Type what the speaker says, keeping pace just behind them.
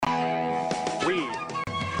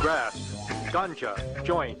grass, ganja,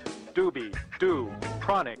 joint, doobie, do,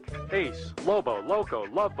 chronic, ace, lobo, loco,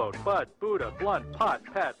 love boat, bud, Buddha, blunt, pot,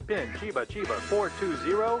 pat, pin, chiba,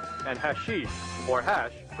 420, and hashish, or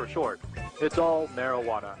hash for short. It's all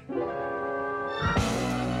marijuana.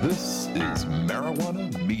 This is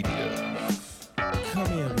Marijuana Media. Come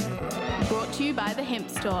here, man. Brought to you by the Hemp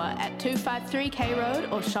Store at 253 K Road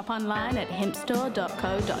or shop online at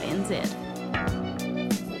hempstore.co.nz.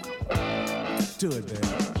 Do it, man.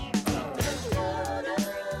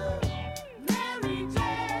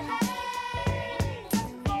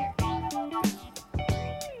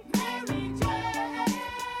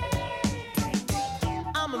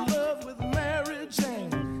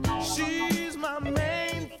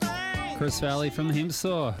 Chris Valley from the Hemp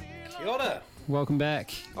Store. Kia ora. Welcome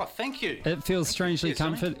back. Oh, thank you. It feels strangely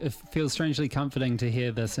comforting to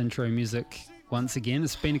hear this intro music once again.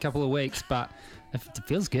 It's been a couple of weeks, but it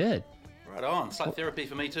feels good. Right on. It's like therapy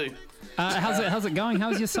for me too. How's it going?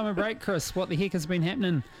 How's your summer break, Chris? What the heck has been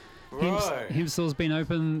happening? Right. Hemp Store's been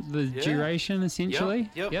open the duration,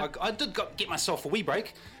 essentially. Yep. I did get myself a wee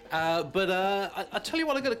break, but I tell you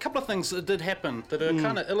what, I got a couple of things that did happen that are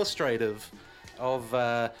kind of illustrative of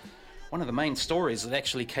one of the main stories that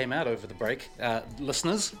actually came out over the break,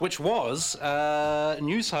 listeners, which was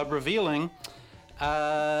Newshub revealing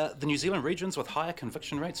the New Zealand regions with higher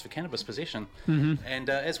conviction rates for cannabis possession. Mm-hmm. And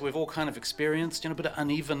as we've all kind of experienced, a bit of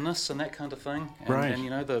unevenness and that kind of thing. And, right.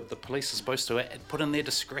 And, the police are supposed to put in their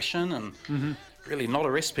discretion and really not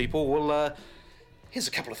arrest people. Well, here's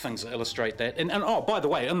a couple of things that illustrate that. And oh, by the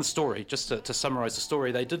way, in the story, just to summarise the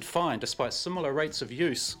story, they did find, despite similar rates of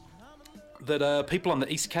use, that people on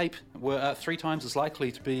the East Cape were 3 times as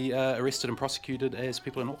likely to be arrested and prosecuted as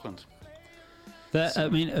people in Auckland.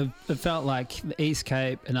 It felt like the East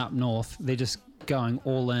Cape and up north, they're just going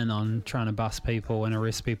all in on trying to bust people and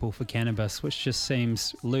arrest people for cannabis, which just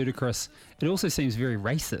seems ludicrous. It also seems very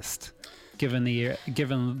racist, given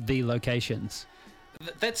the locations.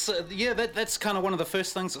 That's that's kind of one of the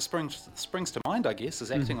first things that springs to mind, I guess, is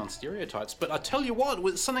acting on stereotypes. But I tell you what,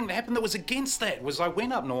 was something that happened that was against that. Was I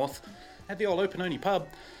went up north, had the old open only pub,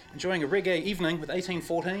 enjoying a reggae evening with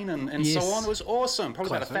 1814 and yes. so on. It was awesome. Probably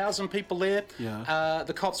Classic. about 1,000 people there. Yeah.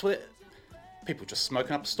 The cops were people just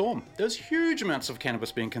smoking up a storm. There's huge amounts of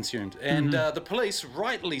cannabis being consumed, and the police,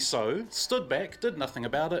 rightly so, stood back, did nothing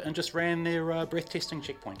about it, and just ran their breath testing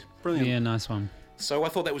checkpoint. Brilliant. Yeah, nice one. So I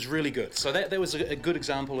thought that was really good. So that was a good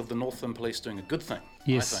example of the Northland Police doing a good thing,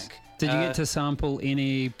 Yes. I think. Did you get to sample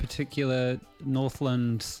any particular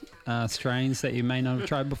Northland strains that you may not have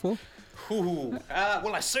tried before? Well,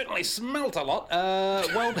 I certainly smelt a lot.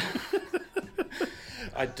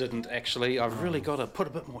 I didn't actually. I've really got to put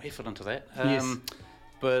a bit more effort into that. Yes.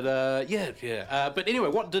 But but anyway,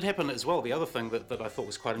 what did happen as well, the other thing that I thought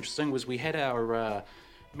was quite interesting was we had our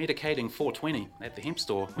medicating 420 at the Hemp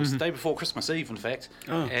Store. It was the day before Christmas Eve, in fact.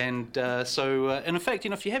 And and in fact,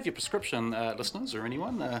 if you have your prescription, listeners or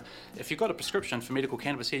anyone, if you've got a prescription for medical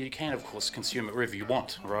cannabis here, you can, of course, consume it wherever you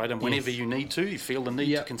want, right? And whenever you need to, you feel the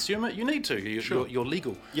need to consume it, you need to. You're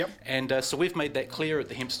legal. Yep. And so we've made that clear at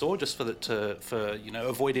the Hemp Store, just for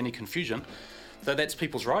avoid any confusion. So that's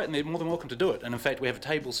people's right, and they're more than welcome to do it. And in fact, we have a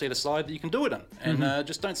table set aside that you can do it in. And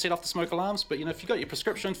just don't set off the smoke alarms. But if you've got your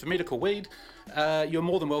prescription for medical weed, you're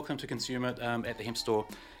more than welcome to consume it at the Hemp Store,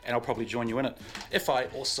 and I'll probably join you in it if I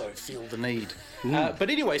also feel the need. But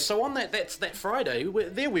anyway, so on that Friday,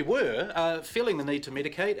 we were feeling the need to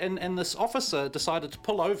medicate, and this officer decided to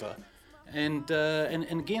pull over. And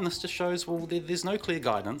again, this just shows, there's no clear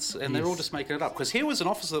guidance, and they're all just making it up. Because here was an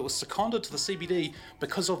officer that was seconded to the CBD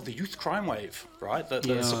because of the youth crime wave, right? That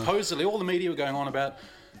supposedly all the media were going on about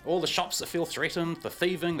all the shops that feel threatened, the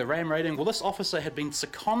thieving, the ram raiding. Well, this officer had been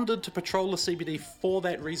seconded to patrol the CBD for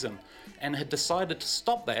that reason, and had decided to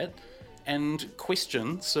stop that and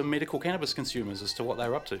question some medical cannabis consumers as to what they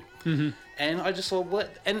were up to. And I just thought,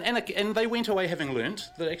 what? And they went away having learnt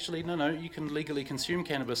that actually, no, you can legally consume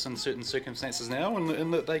cannabis in certain circumstances now,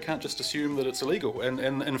 and that they can't just assume that it's illegal. And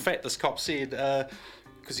in fact, this cop said,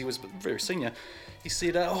 because he was very senior, he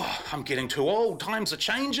said, I'm getting too old, times are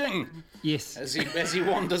changing. Yes. As he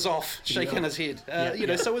wanders off, shaking his head.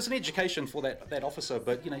 So it was an education for that officer,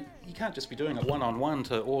 but, you can't just be doing it one-on-one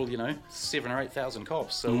to all, 7,000 or 8,000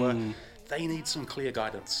 cops. So they need some clear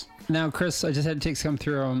guidance. Now, Chris, I just had a text come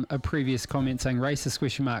through on a previous comment saying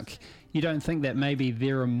racist ? You don't think that maybe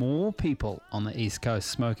there are more people on the East Coast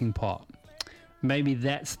smoking pot? Maybe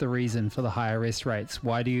that's the reason for the high arrest rates.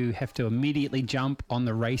 Why do you have to immediately jump on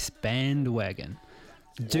the race bandwagon?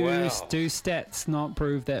 Do stats not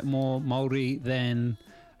prove that more Māori than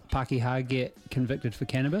Pakeha get convicted for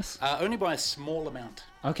cannabis? Only by a small amount.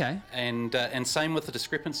 Okay. And same with the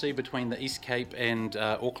discrepancy between the East Cape and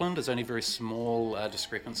Auckland. There's only a very small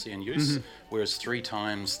discrepancy in use, whereas 3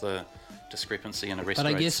 times the discrepancy in arrest But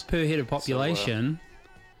I rates. guess per head of population,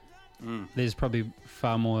 there's probably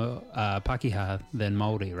far more Pakeha than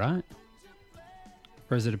Māori, right?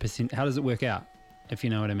 Or is it a percent? How does it work out, if you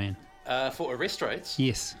know what I mean? For arrest rates?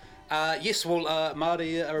 Yes. Yes, well,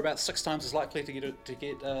 Māori are about 6 times as likely to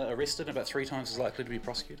get arrested, and about 3 times as likely to be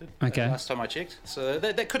prosecuted. Okay. Last time I checked, so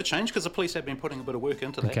that could have changed because the police have been putting a bit of work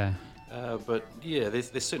into that. Okay. But yeah,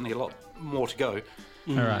 there's certainly a lot more to go.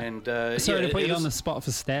 All right. And Sorry yeah, to put it you is- on the spot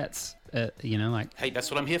for stats. Hey, that's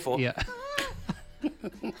what I'm here for. Yeah.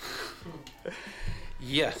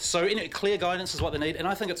 Yeah, so clear guidance is what they need, and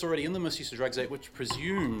I think it's already in the Misuse of Drugs Act, which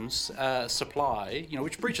presumes supply,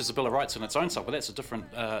 which breaches the Bill of Rights in its own self, but that's a different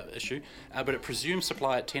issue. But it presumes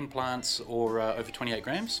supply at 10 plants or over 28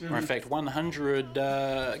 grams, or in fact 100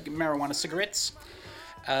 marijuana cigarettes.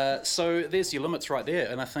 So there's your limits right there,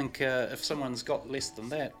 and I think if someone's got less than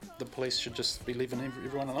that, the police should just be leaving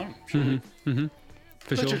everyone alone. Surely.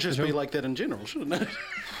 For That sure. should just for be sure. like that in general, shouldn't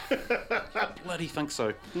it? Bloody think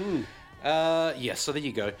so. Yeah, so there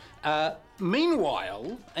you go.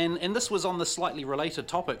 Meanwhile, and this was on the slightly related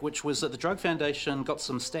topic, which was that the Drug Foundation got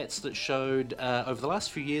some stats that showed over the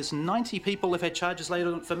last few years, 90 people have had charges laid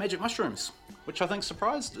on for magic mushrooms, which I think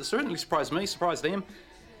certainly surprised me, surprised them.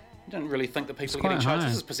 I don't really think that people are getting quite charged. high.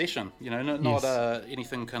 This is possession, not Yes.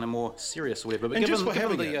 anything kind of more serious or whatever. But And given, just for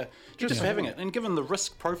given having the, it. just for having it, and given the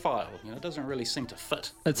risk profile, it doesn't really seem to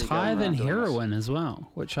fit. It's They're going higher than around doing this. heroin as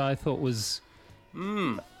well, which I thought was.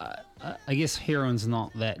 I guess heroin's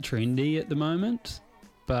not that trendy at the moment,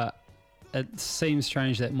 but it seems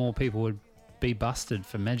strange that more people would be busted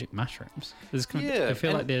for magic mushrooms. Yeah, I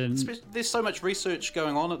feel and like they're. there's so much research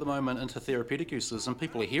going on at the moment into therapeutic uses, and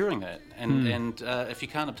people are hearing that. And if you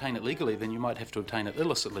can't obtain it legally, then you might have to obtain it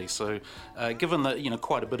illicitly. So, given that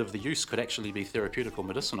quite a bit of the use could actually be therapeutic or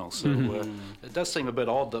medicinal, so it does seem a bit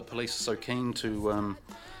odd that police are so keen to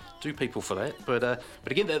do people for that. But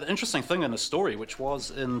again, the interesting thing in the story, which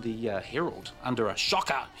was in the Herald under a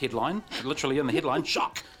shocker headline, literally in the headline,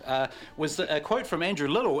 shock, was a quote from Andrew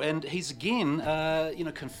Little, and he's again,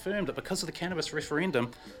 confirmed that because of the cannabis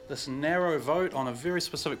referendum, this narrow vote on a very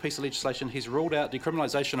specific piece of legislation, he's ruled out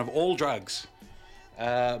decriminalisation of all drugs,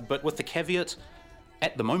 but with the caveat,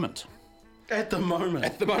 at the moment. At the moment.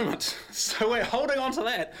 At the moment. So we're holding on to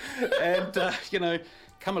that, and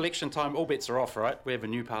come election time, all bets are off, right? We have a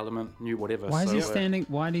new parliament, new whatever. Why is so, he standing?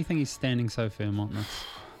 Why do you think he's standing so firm on this?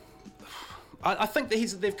 I think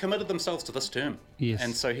that they've committed themselves to this term. Yes.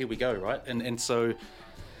 And so here we go, right? And so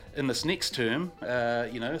in this next term,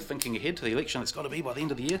 thinking ahead to the election, it's got to be by the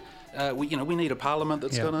end of the year. We need a parliament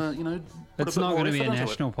that's Yeah. going to, put It's a bit not more going to be a effort into it.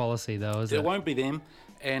 national policy, though, is it? It won't be them.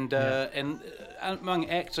 And among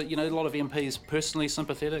ACT, a lot of MPs personally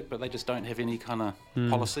sympathetic, but they just don't have any kind of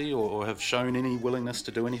policy or have shown any willingness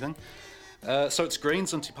to do anything. So it's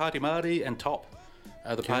Greens and Te Pāti Māori and TOP,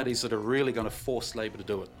 the parties that are really going to force Labour to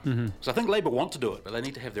do it. So I think Labour want to do it, but they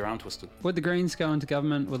need to have their arm twisted. Would the Greens go into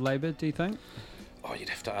government with Labour, do you think? Oh, you'd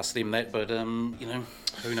have to ask them that, but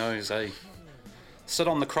who knows? They sit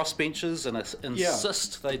on the crossbenches and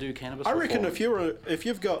insist they do cannabis. I reckon reform. if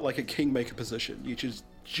you've got like a kingmaker position, you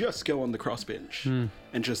just go on the crossbench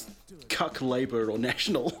and just cuck Labour or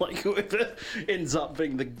National, like whoever ends up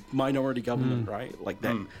being the minority government, right? Like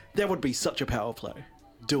that. That would be such a power play.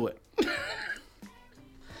 Do it.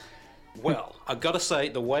 Well, I've got to say,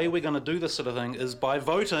 the way we're going to do this sort of thing is by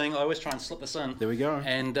voting. I always try and slip this in. There we go.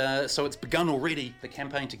 And so it's begun already, the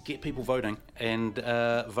campaign to get people voting. And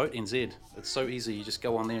Vote NZ. It's so easy. You just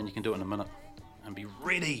go on there and you can do it in a minute. And be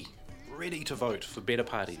ready to vote for better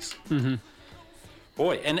parties.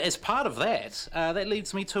 Boy, and as part of that, that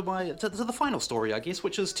leads me to the final story, I guess,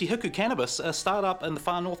 which is Te Huku Cannabis, a startup in the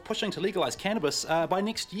far north pushing to legalise cannabis by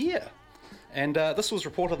next year. And this was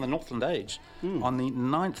reported in the Northland Age on the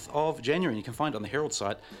 9th of January. You can find it on the Herald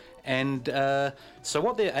site. And so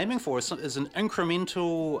what they're aiming for is an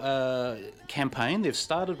incremental campaign. They've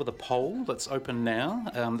started with a poll that's open now.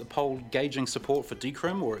 The poll gauging support for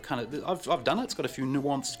decrim, or I've done it. It's got a few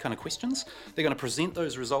nuanced kind of questions. They're going to present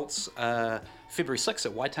those results February 6th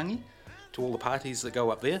at Waitangi to all the parties that go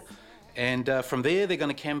up there. And from there, they're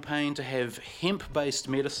going to campaign to have hemp-based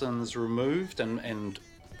medicines removed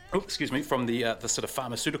from the sort of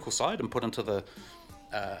pharmaceutical side and put into the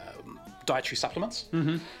dietary supplements,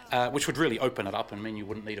 which would really open it up and mean you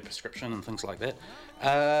wouldn't need a prescription and things like that.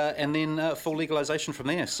 And then full legalisation from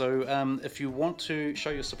there. So if you want to show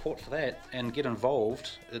your support for that and get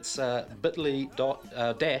involved, it's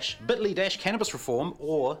bit.ly-cannabis reform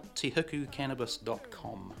or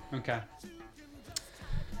tehikucannabis.com. Okay.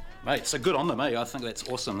 Mate, so good on them, eh? I think that's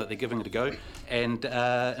awesome that they're giving it a go. And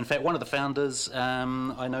in fact, one of the founders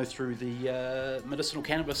I know through the medicinal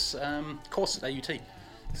cannabis course at AUT.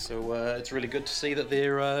 So it's really good to see that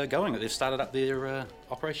they're going. That they've started up their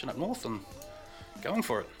operation up north and going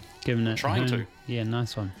for it. Giving it. Trying to. Yeah,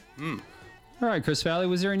 nice one. All right, Chris Valley,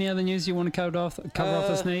 was there any other news you want to cover off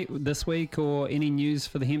this week, or any news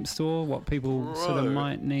for the hemp store? What people sort of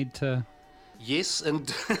might need to... Yes,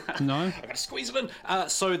 and No? I've got to squeeze it in.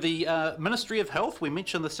 So the Ministry of Health, we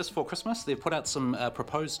mentioned this just before Christmas, they've put out some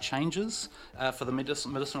proposed changes for the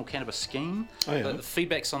medicinal cannabis scheme. Oh, yeah. The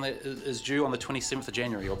feedbacks on that is due on the 27th of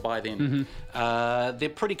January, or by then. They're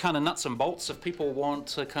pretty kind of nuts and bolts. If people want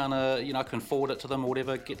to kind of, I can forward it to them or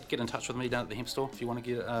whatever, get in touch with me down at the hemp store if you want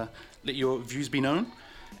to let your views be known.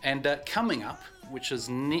 And coming up, which is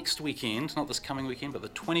next weekend, not this coming weekend, but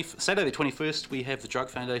Saturday the 21st, we have the Drug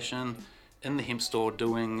Foundation in the hemp store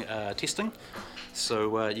doing testing.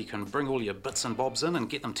 So you can bring all your bits and bobs in and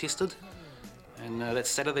get them tested. And that's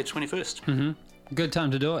Saturday 21st. Good time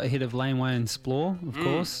to do it ahead of Laneway and Splore, of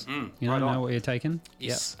course. You right know on. what you're taking.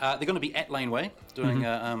 Yes, they're going to be at Laneway doing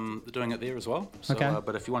it there as well. So, Okay.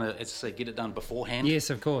 But if you want to, as I say, get it done beforehand, Yes,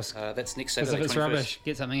 of course. that's next Because Saturday if it's 21st. rubbish,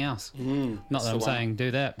 get something else. Not that I'm the one. saying do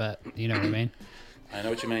that, but you know what I mean. I know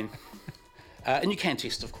what you mean. And you can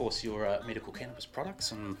test, of course, your medical cannabis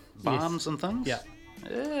products and balms and things. Yeah.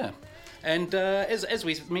 Yeah. And as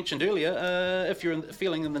we mentioned earlier, if you're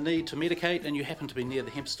feeling in the need to medicate and you happen to be near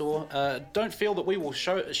the hemp store, don't feel that we will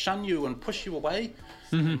shun you and push you away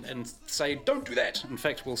and say, don't do that. In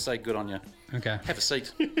fact, we'll say, good on you. Okay. Have a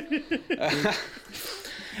seat.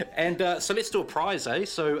 And so let's do a prize, eh?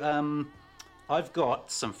 So I've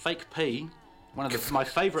got some fake pee. One of my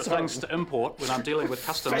favourite things to import when I'm dealing with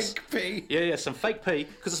customs. Fake pee. Yeah, some fake pee,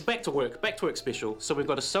 because it's back to work special. So we've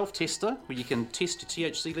got a self-tester where you can test your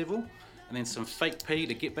THC level, and then some fake pee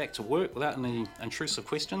to get back to work without any intrusive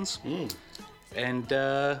questions. And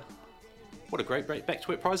what a great back to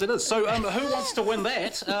work prize it is. So who wants to win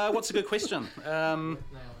that? What's a good question?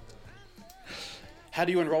 How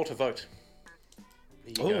do you enrol to vote?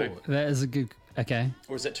 There you go. That is a good... Okay.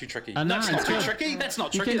 Or is that too tricky? No, That's not it's too good. tricky. That's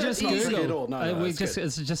not You tricky. can just That's easy. Google. at all. No, We it's just, good.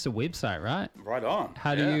 it's just a website, right? Right on.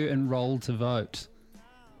 How do you enroll to vote?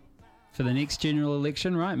 For the next general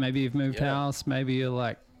election, right? Maybe you've moved house, maybe you're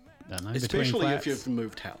like, I don't know, between Especially flats. if you've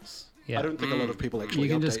moved house. Yeah. I don't think a lot of people actually You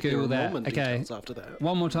can update just Google their that. enrollment Okay. details after that.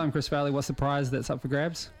 One more time, Chris Valley, what's the prize that's up for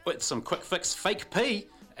grabs? With some quick fix fake pee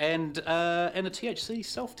and a THC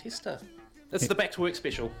self-tester. It's the back to work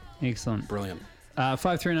special. Excellent. Brilliant.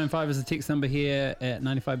 5395 is the text number here at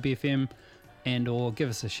 95BFM, and or give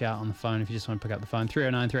us a shout on the phone if you just want to pick up the phone,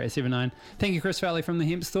 309-3879. Thank you, Chris Valley from the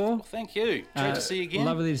Hemp Store. Thank you. Great to see you again.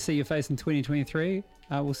 Lovely to see your face in 2023.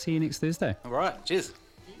 We'll see you next Thursday. All right. Cheers.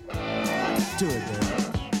 Do it,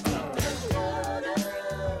 man.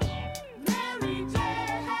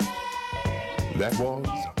 That was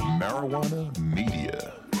Marijuana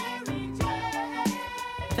Media.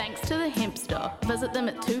 Thanks to the Hemp Store. Visit them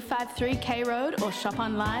at 253 K Road or shop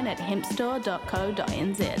online at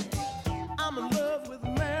hempstore.co.nz.